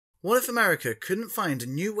What if America couldn't find a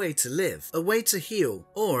new way to live, a way to heal,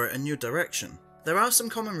 or a new direction? There are some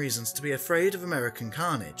common reasons to be afraid of American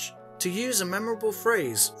carnage. To use a memorable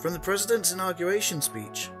phrase from the president's inauguration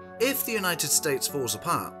speech, if the United States falls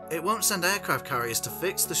apart, it won't send aircraft carriers to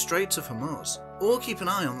fix the Straits of Hormuz, or keep an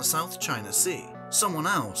eye on the South China Sea. Someone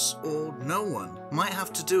else, or no one, might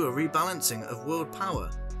have to do a rebalancing of world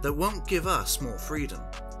power that won't give us more freedom.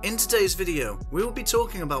 In today's video, we will be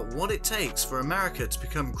talking about what it takes for America to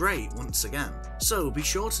become great once again, so be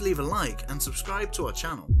sure to leave a like and subscribe to our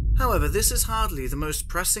channel. However, this is hardly the most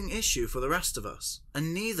pressing issue for the rest of us,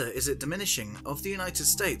 and neither is it diminishing of the United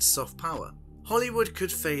States' soft power. Hollywood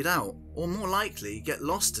could fade out, or more likely get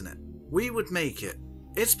lost in it. We would make it.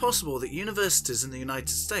 It's possible that universities in the United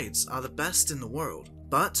States are the best in the world,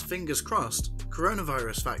 but, fingers crossed,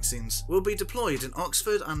 coronavirus vaccines will be deployed in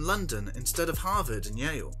Oxford and London instead of Harvard and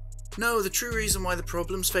Yale. No, the true reason why the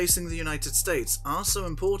problems facing the United States are so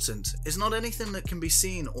important is not anything that can be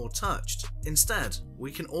seen or touched. Instead,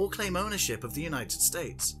 we can all claim ownership of the United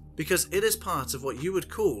States, because it is part of what you would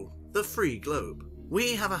call the free globe.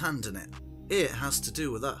 We have a hand in it. It has to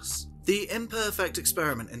do with us. The imperfect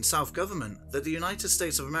experiment in self-government that the United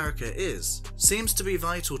States of America is, seems to be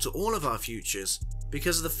vital to all of our futures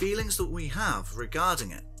because of the feelings that we have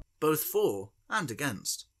regarding it, both for and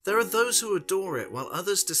against. There are those who adore it while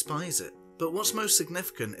others despise it, but what's most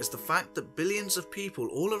significant is the fact that billions of people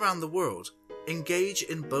all around the world engage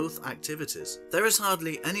in both activities. There is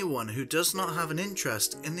hardly anyone who does not have an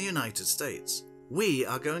interest in the United States. We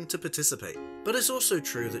are going to participate. But it's also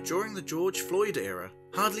true that during the George Floyd era,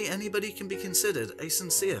 hardly anybody can be considered a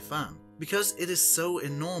sincere fan, because it is so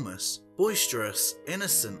enormous, boisterous,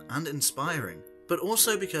 innocent and inspiring, but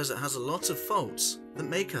also because it has a lot of faults that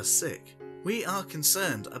make us sick. We are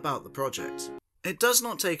concerned about the project. It does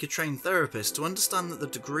not take a trained therapist to understand that the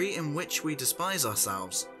degree in which we despise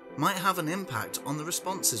ourselves might have an impact on the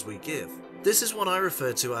responses we give. This is what I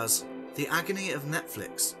refer to as the agony of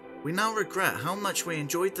Netflix. We now regret how much we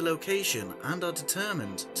enjoyed the location and are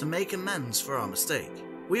determined to make amends for our mistake.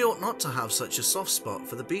 We ought not to have such a soft spot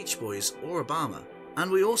for the Beach Boys or Obama,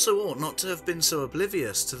 and we also ought not to have been so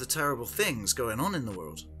oblivious to the terrible things going on in the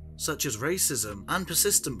world, such as racism and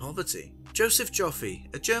persistent poverty. Joseph Joffe,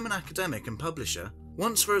 a German academic and publisher,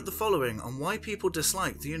 once wrote the following on why people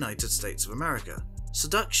dislike the United States of America.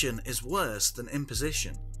 Seduction is worse than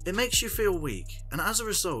imposition. It makes you feel weak, and as a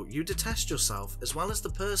result you detest yourself as well as the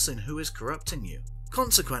person who is corrupting you.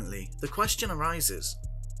 Consequently, the question arises,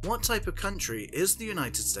 what type of country is the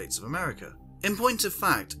United States of America? In point of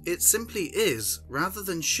fact, it simply is, rather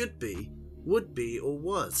than should be, would be, or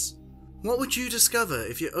was. What would you discover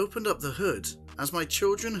if you opened up the hood, as my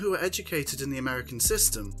children who are educated in the American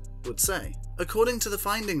system would say? According to the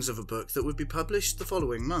findings of a book that would be published the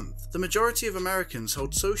following month, the majority of Americans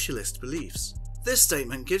hold socialist beliefs. This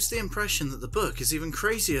statement gives the impression that the book is even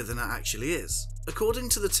crazier than it actually is. According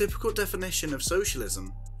to the typical definition of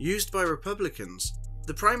socialism used by Republicans,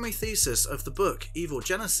 the primary thesis of the book Evil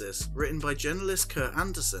Genesis, written by journalist Kurt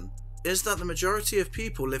Anderson, is that the majority of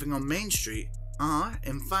people living on Main Street are,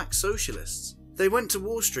 in fact, socialists. They went to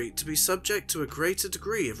Wall Street to be subject to a greater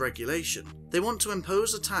degree of regulation. They want to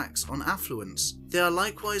impose a tax on affluence. They are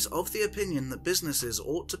likewise of the opinion that businesses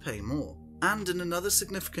ought to pay more. And in another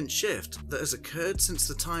significant shift that has occurred since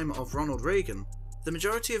the time of Ronald Reagan, the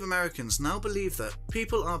majority of Americans now believe that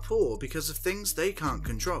people are poor because of things they can't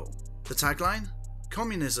control. The tagline?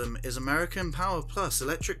 Communism is American power plus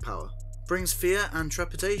electric power, brings fear and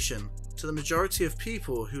trepidation to the majority of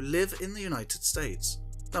people who live in the United States.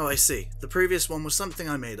 Oh, I see. The previous one was something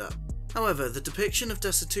I made up. However, the depiction of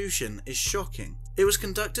destitution is shocking. It was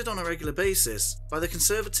conducted on a regular basis by the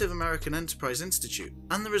conservative American Enterprise Institute,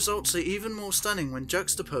 and the results are even more stunning when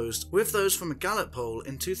juxtaposed with those from a Gallup poll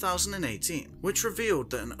in 2018, which revealed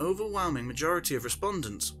that an overwhelming majority of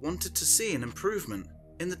respondents wanted to see an improvement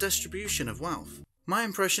in the distribution of wealth. My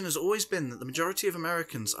impression has always been that the majority of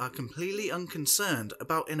Americans are completely unconcerned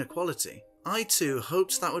about inequality. I too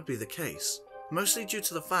hoped that would be the case, mostly due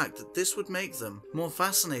to the fact that this would make them more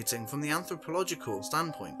fascinating from the anthropological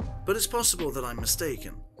standpoint. But it's possible that I'm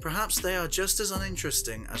mistaken. Perhaps they are just as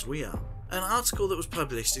uninteresting as we are. An article that was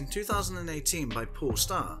published in 2018 by Paul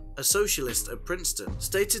Starr, a socialist at Princeton,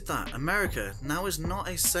 stated that America now is not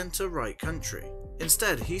a center-right country.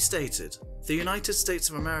 Instead, he stated, the United States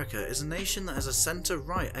of America is a nation that has a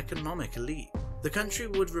center-right economic elite. The country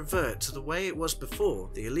would revert to the way it was before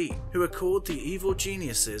the elite, who are called the evil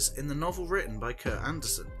geniuses in the novel written by Kurt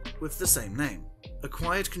Anderson, with the same name,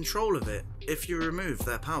 acquired control of it if you remove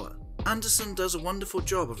their power. Anderson does a wonderful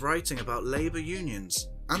job of writing about labour unions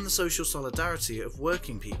and the social solidarity of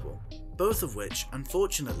working people, both of which,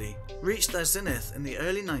 unfortunately, reached their zenith in the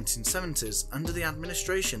early 1970s under the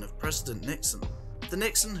administration of President Nixon. The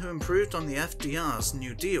Nixon who improved on the FDR's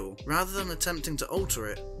New Deal rather than attempting to alter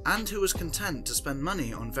it, and who was content to spend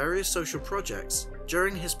money on various social projects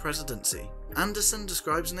during his presidency. Anderson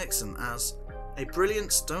describes Nixon as a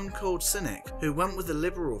brilliant stone-cold cynic who went with the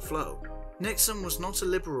liberal flow. Nixon was not a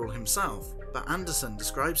liberal himself, but Anderson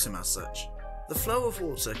describes him as such. The flow of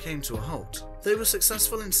water came to a halt. They were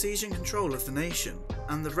successful in seizing control of the nation,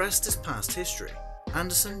 and the rest is past history.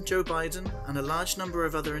 Anderson, Joe Biden, and a large number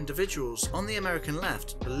of other individuals on the American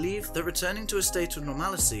left believe that returning to a state of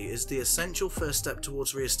normalcy is the essential first step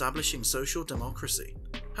towards re-establishing social democracy.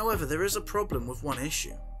 However, there is a problem with one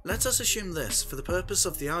issue. Let us assume this for the purpose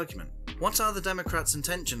of the argument. What are the Democrats'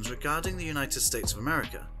 intentions regarding the United States of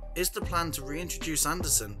America? Is the plan to reintroduce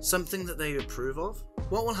Anderson something that they approve of?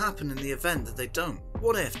 What will happen in the event that they don't?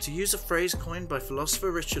 What if, to use a phrase coined by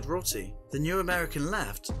philosopher Richard Rorty, the new American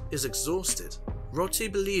left is exhausted? Rorty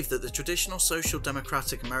believed that the traditional social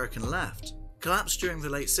democratic American left collapsed during the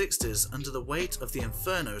late 60s under the weight of the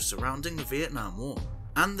inferno surrounding the Vietnam War,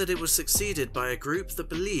 and that it was succeeded by a group that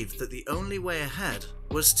believed that the only way ahead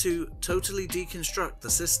was to totally deconstruct the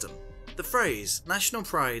system. The phrase, national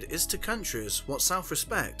pride is to countries what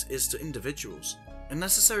self-respect is to individuals. A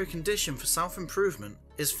necessary condition for self-improvement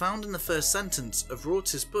is found in the first sentence of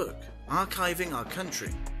Rorty's book, Archiving Our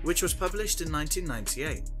Country, which was published in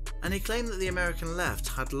 1998, and he claimed that the American left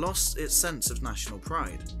had lost its sense of national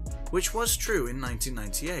pride, which was true in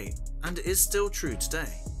 1998, and is still true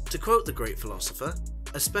today. To quote the great philosopher,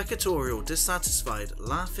 a speculatorial, dissatisfied,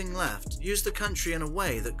 laughing left use the country in a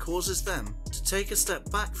way that causes them to take a step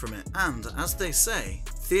back from it and, as they say,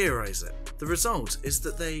 theorize it. The result is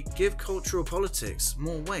that they give cultural politics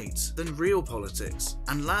more weight than real politics,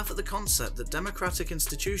 and laugh at the concept that democratic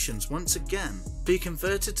institutions once again be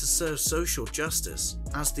converted to serve social justice,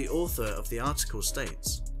 as the author of the article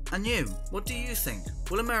states. And you, what do you think?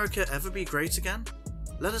 Will America ever be great again?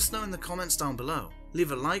 Let us know in the comments down below.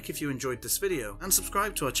 Leave a like if you enjoyed this video, and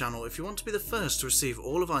subscribe to our channel if you want to be the first to receive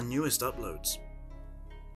all of our newest uploads.